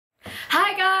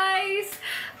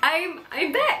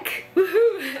I'm back!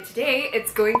 Woohoo! Today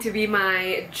it's going to be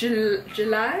my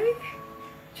July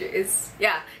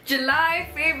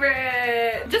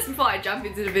favorite! Just before I jump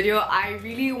into the video, I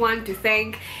really want to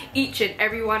thank each and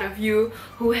every one of you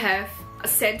who have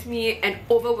sent me an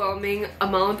overwhelming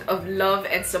amount of love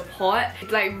and support. It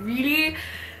like really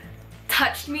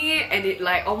touched me, and it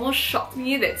like almost shocked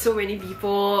me that so many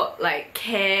people like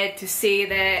cared to say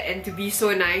that and to be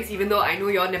so nice, even though I know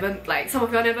y'all never, like some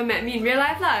of y'all never met me in real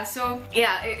life lah. So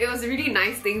yeah, it was a really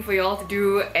nice thing for y'all to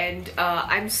do, and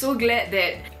I'm so glad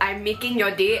that I'm making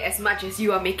your day as much as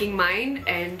you are making mine.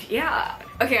 And yeah,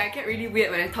 okay, I get really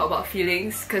weird when I talk about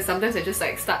feelings because sometimes I just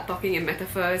like start talking in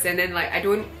metaphors and then like I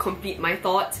don't complete my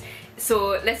thoughts.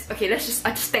 So I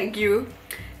just thank you.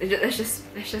 Let's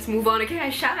just move on, okay? I'm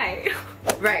shy.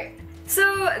 Right.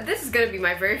 So this is gonna be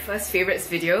my very first favorites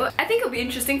video. I think it'll be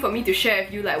interesting for me to share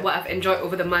with you like what I've enjoyed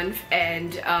over the month,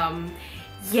 and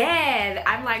yeah,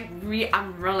 I'm really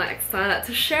excited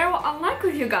to share what I like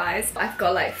with you guys. I've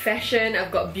got like fashion,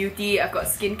 I've got beauty, I've got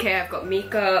skincare, I've got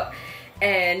makeup,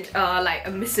 and like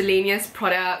a miscellaneous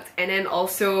product, and then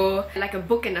also like a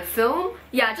book and a film.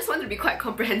 Yeah, I just wanted to be quite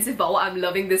comprehensive about what I'm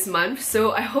loving this month,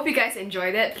 so I hope you guys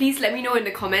enjoy that. Please let me know in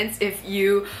the comments if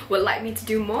you would like me to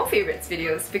do more favorites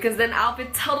videos, because then I'll be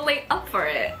totally up for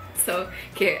it. So,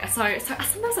 okay, sorry,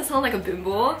 sometimes I sound like a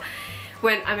bimbo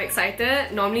when I'm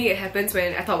excited. Normally it happens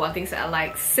when I talk about things that I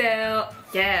like. So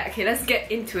yeah, okay, let's get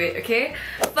into it, okay?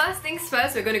 First things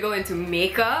first, we're gonna go into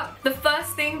makeup. The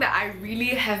first thing that I really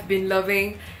have been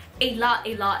loving a lot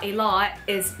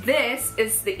is this.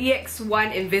 Is the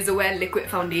EX1 Invisiwear liquid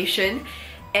foundation,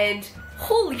 and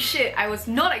holy shit, I was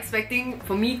not expecting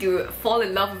for me to fall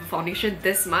in love with a foundation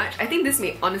this much. I think this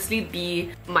may honestly be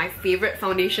my favorite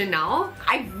foundation now.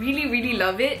 I really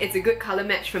love it. It's a good color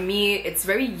match for me. It's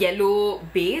very yellow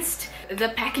based. The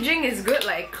packaging is good,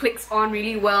 like clicks on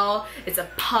really well. It's a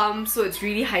pump, so it's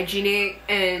really hygienic,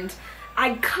 and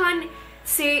I can't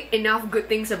say enough good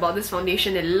things about this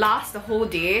foundation. It lasts the whole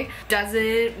day,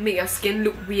 doesn't make your skin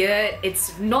look weird.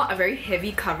 It's not a very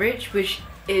heavy coverage, which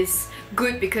is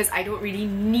good because I don't really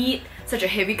need such a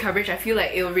heavy coverage. I feel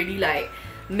like it'll really like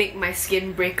make my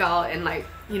skin break out and like,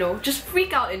 you know, just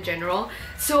freak out in general.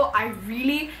 So I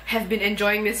really have been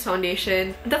enjoying this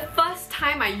foundation. The first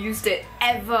time I used it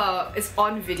ever is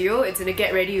on video. It's in a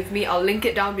get ready with me. I'll link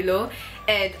it down below,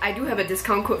 and I do have a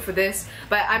discount code for this,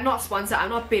 but I'm not sponsored, I'm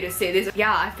not paid to say this.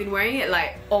 Yeah, I've been wearing it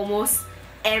like almost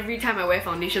every time I wear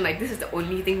foundation. Like, this is the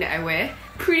only thing that I wear.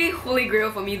 Pretty holy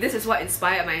grail for me. This is what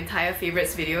inspired my entire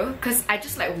favorites video, because I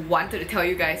just like wanted to tell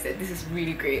you guys that this is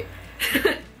really great.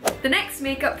 The next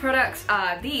makeup products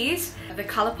are these, the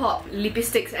Colourpop Lippie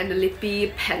Sticks and the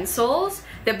Lippie pencils.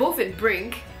 They're both in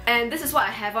Brink, and this is what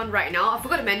I have on right now. I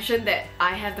forgot to mention that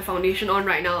I have the foundation on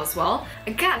right now as well.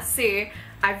 I gotta say,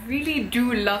 I really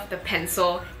do love the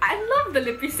pencil. I love the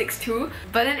Lippie Sticks too,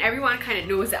 but then everyone kind of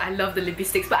knows that I love the Lippie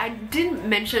Sticks, but I didn't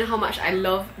mention how much I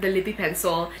love the Lippie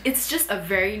pencil. It's just a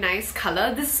very nice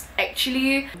color. This is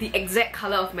actually the exact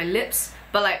color of my lips,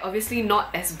 but like obviously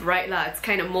not as bright lah. It's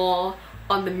kind of more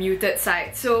on the muted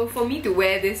side. So for me to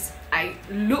wear this, I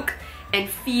look and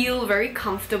feel very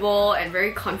comfortable and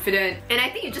very confident, and I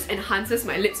think it just enhances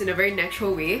my lips in a very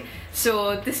natural way.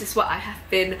 So this is what I have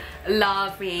been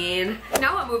loving.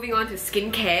 Now we're moving on to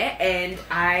skincare, and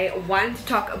I want to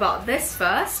talk about this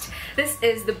first. This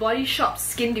is the Body Shop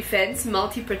Skin Defense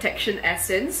Multi Protection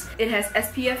Essence. It has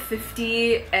SPF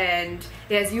 50 and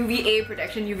it has UVA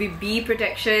protection, UVB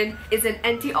protection. It's an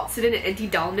antioxidant and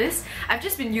anti-dullness. I've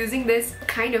just been using this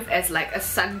kind of as like a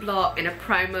sunblock and a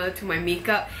primer to my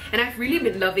makeup, and I've really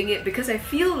been loving it because I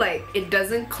feel like it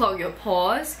doesn't clog your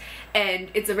pores,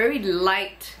 and it's a very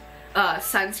light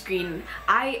sunscreen.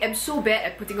 I am so bad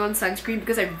at putting on sunscreen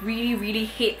because I really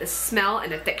hate the smell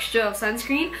and the texture of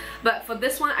sunscreen, but for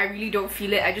this one I really don't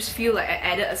feel it. I just feel like I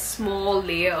added a small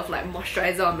layer of like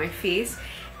moisturizer on my face,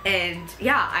 and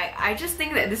yeah, I just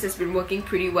think that this has been working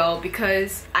pretty well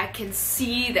because I can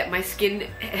see that my skin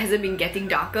hasn't been getting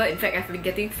darker. In fact, I've been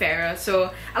getting fairer,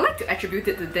 so I like to attribute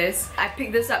it to this. I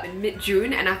picked this up in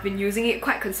mid-June and I've been using it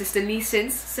quite consistently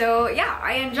since, so yeah,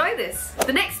 I enjoy this.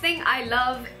 The next thing I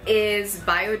love is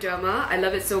Bioderma. I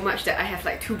love it so much that I have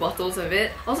like 2 bottles of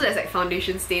it. Also, there's like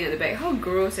foundation stain at the back. How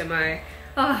gross am I?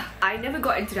 I never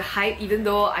got into the hype even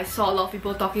though I saw a lot of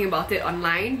people talking about it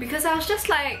online, because I was just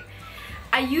like,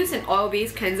 I use an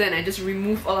oil-based cleanser and I just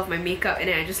remove all of my makeup and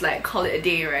then I just like call it a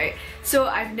day, right? So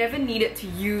I've never needed to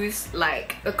use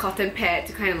like a cotton pad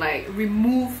to kind of like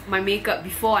remove my makeup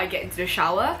before I get into the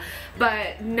shower.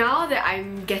 But now that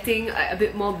I'm getting a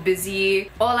bit more busy,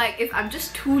 or like if I'm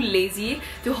just too lazy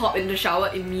to hop in the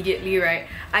shower immediately, right,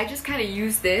 I just kind of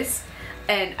use this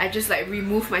and I just like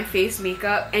remove my face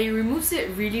makeup, and it removes it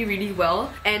really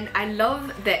well. And I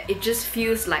love that it just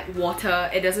feels like water.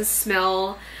 It doesn't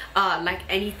smell like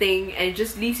anything, and it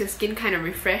just leaves your skin kind of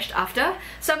refreshed after.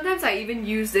 Sometimes I even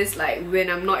use this like when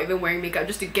I'm not even wearing makeup,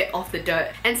 just to get off the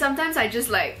dirt. And sometimes I just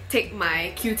like take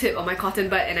my Q-tip or my cotton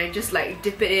bud and I just like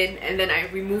dip it in, and then I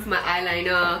remove my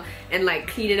eyeliner and like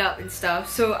clean it up and stuff.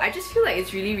 So I just feel like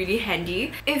it's really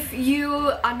handy. If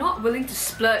you are not willing to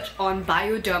splurge on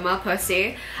Bioderma per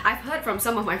se, I've heard from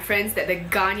some of my friends that the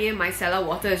Garnier Micellaire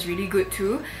water is really good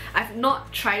too. I've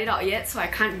not tried it out yet, so I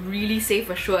can't really say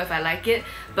for sure if I like it,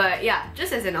 but yeah,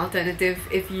 just as an alternative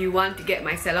if you want to get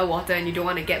Micellaire water and you don't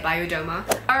want to get Bioderma.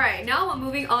 Alright, now we're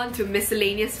moving on to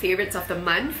miscellaneous favorites of the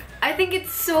month. I think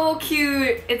it's so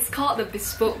cute. It's called the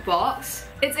Bespoke Box.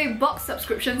 It's a box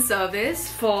subscription service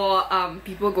for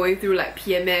people going through like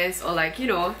PMS or like, you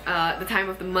know, the time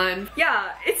of the month.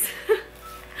 Yeah, it's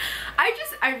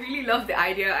I really love the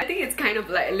idea. I think it's kind of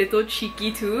like a little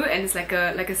cheeky too, and it's like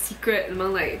a secret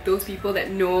among like those people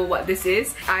that know what this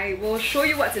is. I will show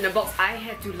you what's in the box. I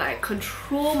had to like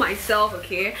control myself,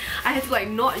 okay? I had to like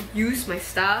not use my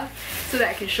stuff so that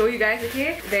I can show you guys,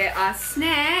 okay? There are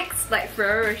snacks like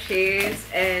Ferrero Rochers,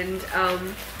 and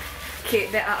okay,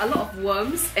 there are a lot of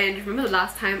worms, and remember the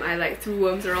last time I like threw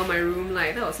worms around my room?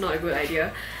 Like, that was not a good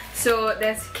idea. So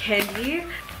there's candy.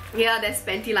 Yeah, there's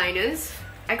panty liners.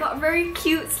 I got a very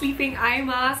cute sleeping eye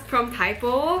mask from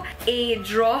Typo. A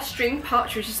drawstring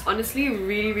pouch, which is honestly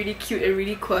really cute and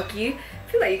really quirky.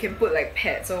 I feel like you can put like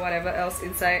pets or whatever else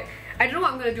inside. I don't know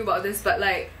what I'm gonna do about this, but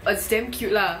like, it's damn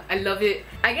cute lah. I love it.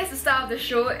 I guess the star of the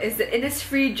show is the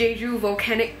Innisfree Jeju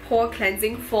Volcanic Pore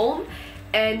Cleansing Foam.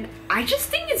 And I just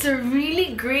think it's a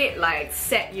really great like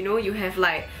set, you know? You have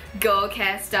like girl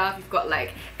care stuff, you've got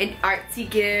like an artsy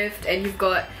gift, and you've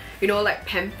got, you know, like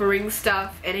pampering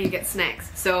stuff, and then you get snacks.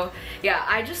 So yeah,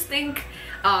 I just think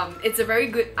it's a very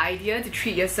good idea to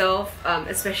treat yourself,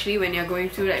 especially when you're going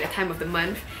through like the time of the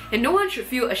month. And no one should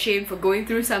feel ashamed for going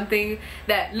through something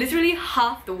that literally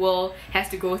half the world has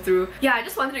to go through. Yeah, I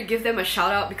just wanted to give them a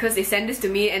shout out because they sent this to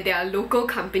me and they're a local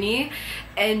company,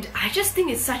 and I just think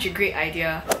it's such a great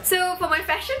idea. So for my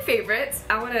fashion favorites,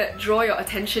 I want to draw your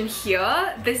attention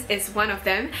here. This is one of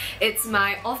them. It's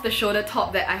my off-the-shoulder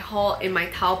top that I haul in my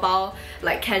Taobao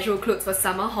like casual clothes for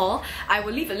summer haul. I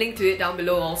will leave a link to it down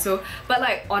below also. But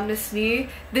like, honestly,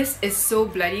 this is so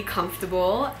bloody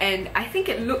comfortable, and I think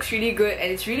it looks really good,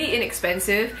 and it's really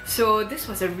inexpensive. So this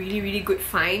was a really good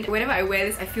find. Whenever I wear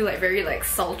this, I feel like very like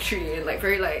sultry and like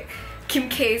very like Kim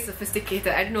K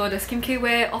sophisticated. I don't know, does Kim K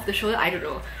wear off the shoulder? I don't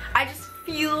know. I just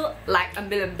feel like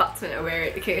 $1,000,000 when I wear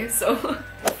it, okay? So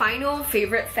final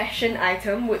favorite fashion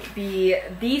item would be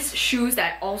these shoes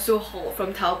that I also hauled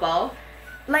from Taobao.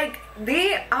 Like,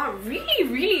 they are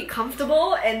really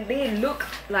comfortable, and they look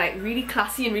like really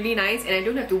classy and really nice, and I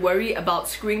don't have to worry about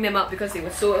screwing them up because they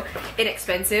were so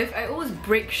inexpensive. I always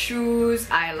break shoes,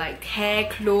 I like tear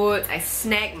clothes, I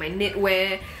snag my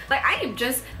knitwear. Like, I am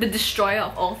just the destroyer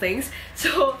of all things.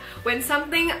 So when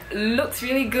something looks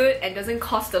really good and doesn't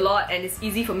cost a lot and it's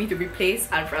easy for me to replace,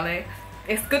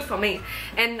 it's good for me.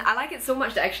 And I like it so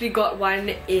much that I actually got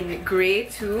one in grey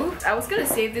too. I was gonna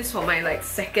save this for my like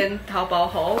second Taobao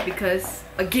haul because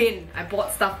again, I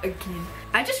bought stuff again.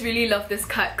 I just really love this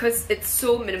cut because it's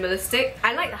so minimalistic.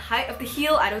 I like the height of the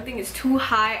heel. I don't think it's too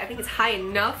high. I think it's high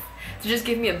enough to just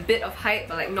give me a bit of height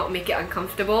but like not make it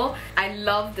uncomfortable. I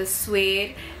love the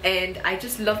suede, and I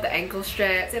just love the ankle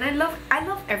straps, and I love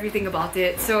everything about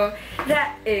it. So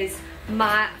that is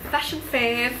my fashion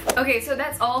fave. Okay, so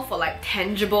that's all for like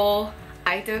tangible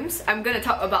items. I'm gonna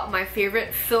talk about my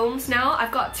favorite films now.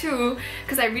 I've got two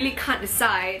because I really can't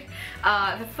decide.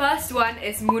 The first one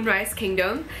is Moonrise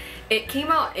Kingdom. It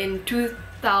came out in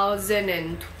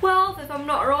 2012 if I'm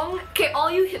not wrong. Okay, all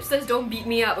you hipsters don't beat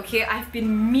me up, okay? I've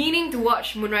been meaning to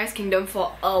watch Moonrise Kingdom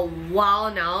for a while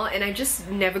now, and I just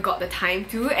never got the time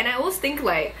to. And I always think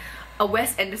like a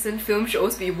Wes Anderson film should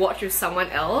always be watched with someone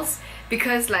else,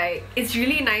 because like it's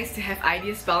really nice to have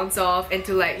ideas bounce off and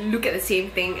to like look at the same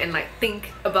thing and like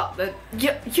think about the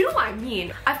you know what I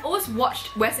mean. I've always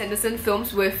watched Wes Anderson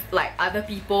films with like other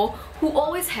people who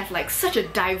always have like such a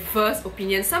diverse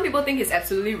opinion. Some people think he's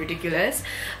absolutely ridiculous,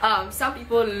 some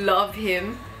people love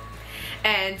him,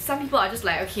 and some people are just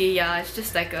like, okay, yeah, it's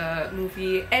just like a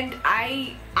movie. And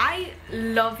I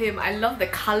love him. I love the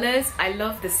colors, I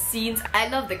love the scenes, I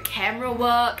love the camera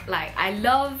work, like I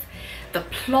love the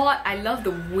plot, I love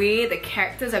the way the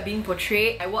characters are being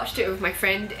portrayed. I watched it with my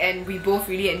friend and we both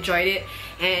really enjoyed it,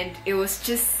 and it was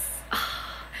just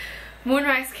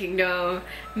Moonrise Kingdom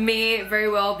may very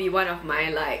well be one of my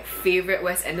like favorite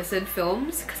Wes Anderson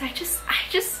films because I just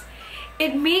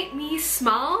it made me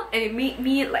smile and it made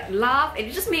me like laugh, and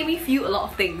it just made me feel a lot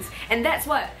of things, and that's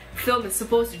what film is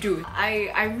supposed to do.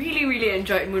 I really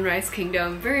enjoyed Moonrise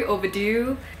Kingdom. Very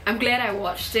overdue. I'm glad I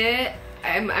watched it.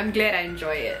 I'm glad I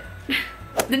enjoy it.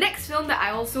 The next film that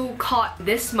I also caught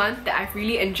this month that I've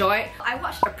really enjoyed, I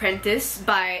watched Apprentice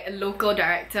by a local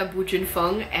director, Bu Jun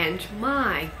Feng, and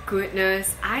my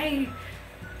goodness, I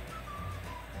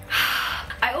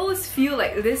always feel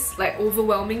like this like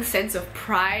overwhelming sense of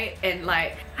pride and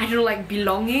like, I don't know, like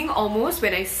belonging almost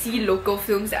when I see local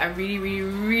films that are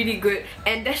really good.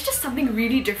 And there's just something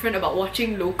really different about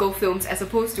watching local films as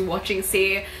opposed to watching,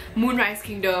 say, Moonrise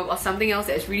Kingdom or something else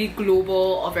that's really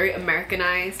global or very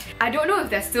Americanized. I don't know if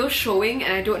they're still showing,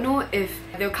 and I don't know if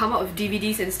they'll come out with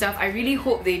DVDs and stuff. I really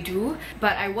hope they do,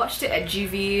 but I watched it at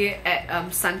GV at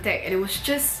Suntec, and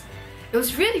it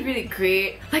was really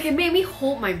great. Like, it made me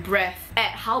hold my breath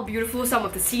at how beautiful some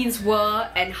of the scenes were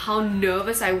and how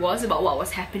nervous I was about what was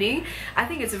happening. I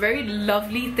think it's a very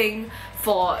lovely thing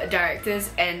for directors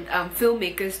and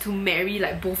filmmakers to marry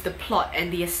like both the plot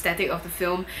and the aesthetic of the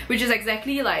film, which is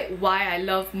exactly like why I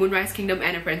love Moonrise Kingdom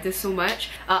and Apprentice so much.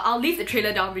 I'll leave the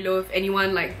trailer down below if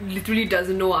anyone like literally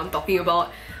doesn't know what I'm talking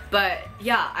about. But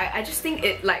yeah, I just think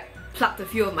it like plucked a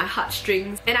few of my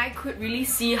heartstrings, and I could really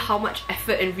see how much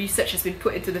effort and research has been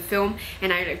put into the film,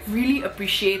 and I like really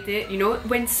appreciate it. You know,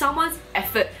 when someone's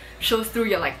effort shows through,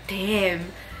 you're like, damn,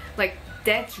 like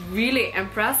that's really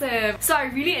impressive. So I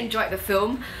really enjoyed the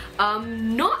film.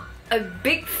 Not a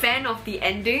big fan of the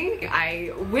ending.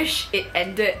 I wish it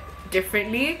ended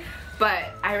differently,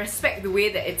 but I respect the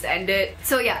way that it's ended.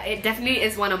 So yeah, it definitely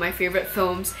is one of my favorite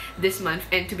films this month,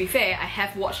 and to be fair, I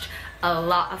have watched a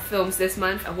lot of films this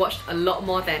month. I watched a lot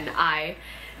more than I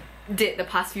did the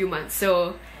past few months.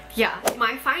 So yeah,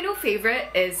 my final favorite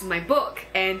is my book,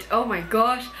 and oh my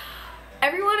gosh,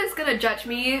 everyone is gonna judge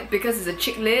me because it's a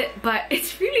chick lit, but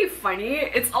it's really funny.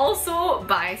 It's also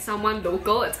by someone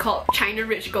local. It's called China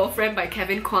Rich Girlfriend by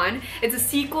Kevin Kwan. It's a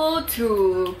sequel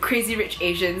to Crazy Rich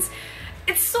Asians.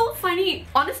 It's so funny.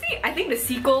 Honestly, I think the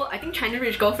sequel, I think China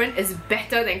Rich Girlfriend is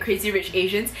better than Crazy Rich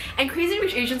Asians, and Crazy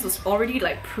Rich Asians was already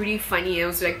like pretty funny and it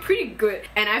was like pretty good,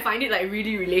 and I find it like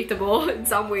really relatable in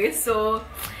some ways. So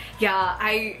yeah,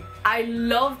 I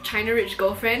love China Rich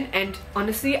Girlfriend, and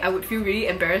honestly I would feel really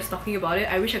embarrassed talking about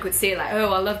it. I wish I could say like,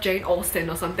 oh, I love Jane Austen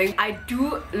or something. I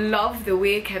do love the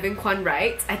way Kevin Kwan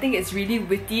writes. I think it's really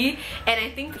witty, and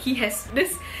I think he has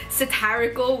this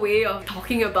satirical way of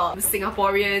talking about the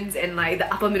Singaporeans and like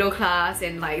the upper middle class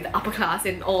and like the upper class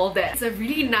and all that. It's a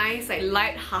really nice, like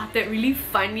light-hearted, really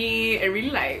funny and really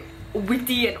like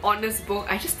witty and honest book.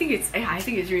 I just think I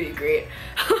think it's really great.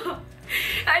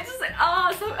 I just like,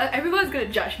 so everyone's gonna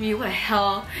judge me. What the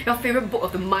hell? Your favorite book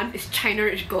of the month is China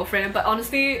Rich Girlfriend, but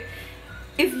honestly,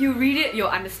 if you read it, you'll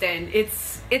understand.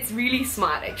 It's really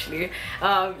smart actually.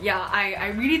 Yeah,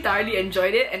 I really thoroughly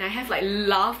enjoyed it, and I have like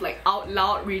laughed like out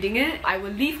loud reading it. I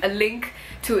will leave a link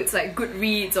to its like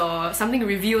Goodreads or something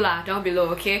review lah down below,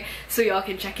 okay? So y'all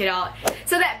can check it out.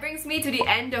 So that brings me to the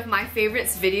end of my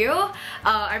favorites video.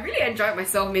 I really enjoyed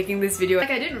myself making this video.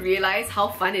 Like, I didn't realize how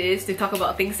fun it is to talk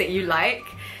about things that you like.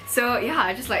 So yeah,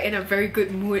 I'm just like in a very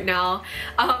good mood now.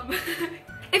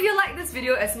 If you like this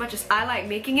video as much as I like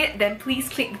making it, then please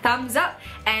click the thumbs up,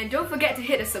 and don't forget to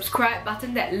hit the subscribe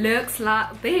button that looks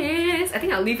like this. I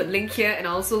think I'll leave a link here, and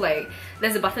also like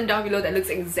there's a button down below that looks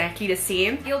exactly the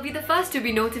same. You'll be the first to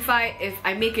be notified if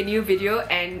I make a new video,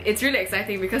 and it's really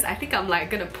exciting because I think I'm like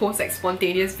gonna post like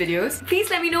spontaneous videos. Please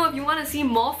let me know if you want to see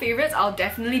more favorites. I'll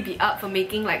definitely be up for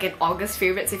making like an August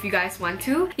favorites if you guys want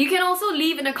to. You can also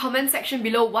leave in the comment section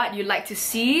below what you'd like to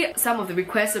see. Some of the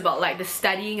requests about like the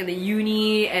studying and the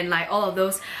uni and like all of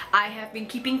those, I have been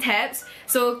keeping tabs,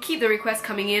 so keep the requests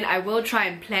coming in. I will try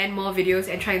and plan more videos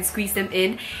and try and squeeze them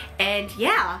in. And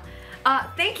yeah,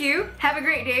 thank you, have a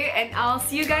great day, and I'll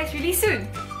see you guys really soon.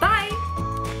 Bye!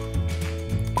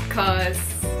 Cause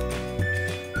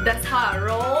that's how I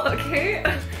roll, okay?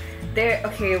 There,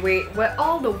 okay, wait, where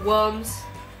all the worms,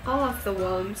 all of the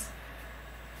worms.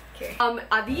 Okay.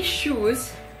 Are these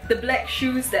shoes, the black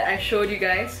shoes that I showed you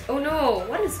guys? Oh no,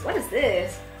 what is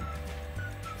this?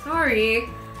 Sorry,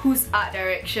 whose art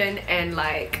direction and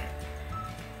like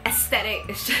aesthetic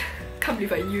is just can't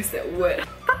believe I used that word.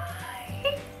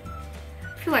 Bye!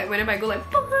 I feel like whenever I go like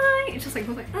bye, it just like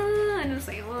goes like and it's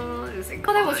like oh, it's like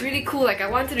oh, that was really cool. Like I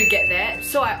wanted to get that,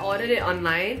 so I ordered it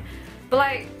online, but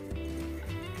like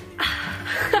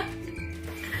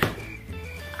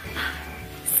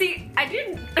see, I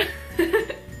didn't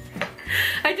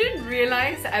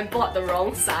realize that I bought the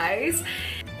wrong size.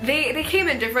 They came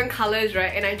in different colors,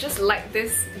 right? And I just liked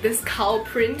this cow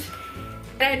print,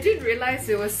 and I didn't realize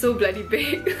it was so bloody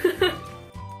big.